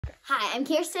Hi, I'm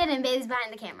Kirsten and Bailey's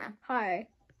behind the camera. Hi.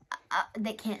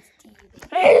 They can't see you. So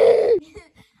Bailey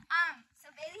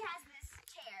has this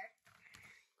chair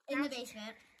in the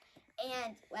basement,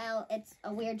 and well, it's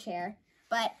a weird chair,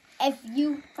 but if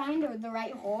you find the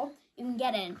right hole, you can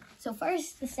get in. So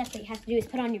first, the step that you have to do is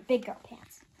put on your big girl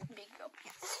pants. Big girl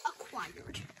pants.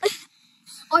 Acquired.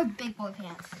 Or big boy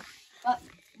pants. But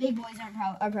big boys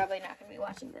are probably not going to be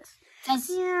watching this.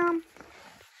 Yeah.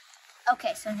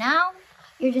 Okay, so now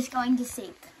you're just going to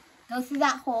sink. Go through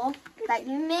that hole that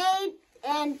you made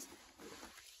and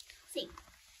sink.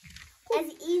 As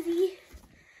easy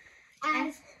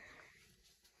as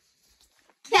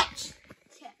catch.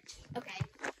 Okay.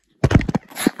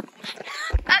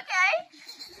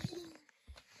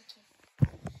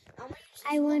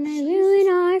 I want to ruin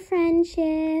our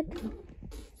friendship.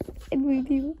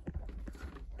 With you.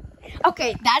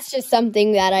 Okay, that's just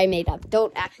something that I made up.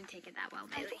 Don't actually take it that well,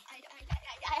 Bailey.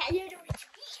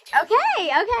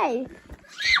 Okay.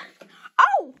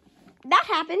 Oh, that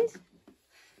happened.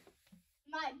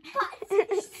 My butt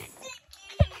is sinking.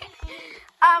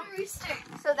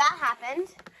 So that happened.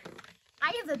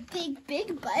 I have a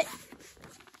big butt.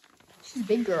 She's a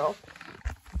big girl.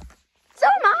 So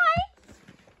am I.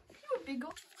 You're a big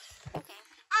girl. Okay.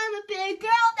 I'm a big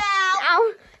girl now.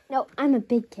 Ow. No, I'm a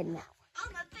big kid now.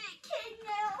 I'm a big kid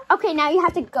now. Okay, now you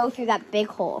have to go through that big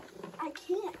hole. I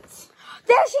can't.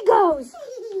 There she goes.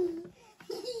 I'm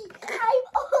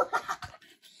old.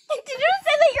 Did you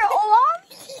say that you're old?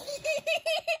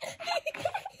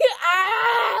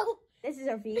 Ow! This is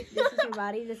her feet. This is her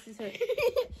body. This is her.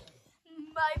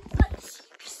 My butt.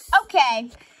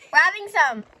 Okay, we're having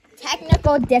some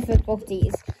technical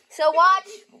difficulties. So watch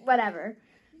whatever.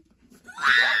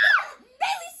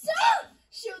 Bailey, stop!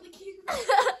 Show the camera.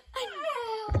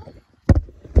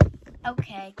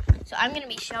 Okay, so I'm going to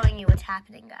be showing you what's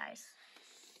happening, guys.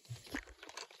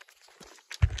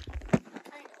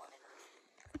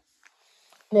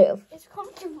 Move. It's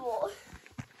comfortable.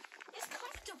 It's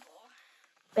comfortable.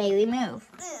 Bailey, move.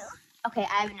 Okay,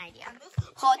 I have an idea.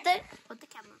 Hold the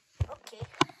camera. Okay.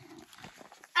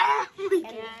 Oh my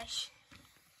gosh.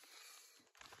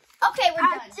 Okay, we're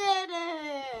done. I did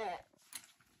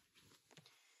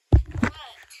it.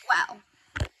 Wow.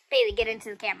 Bailey, get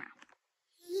into the camera.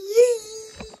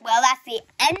 Well, that's the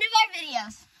end of our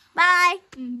videos. Bye.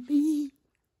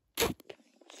 Say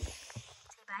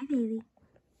bye, Bailey.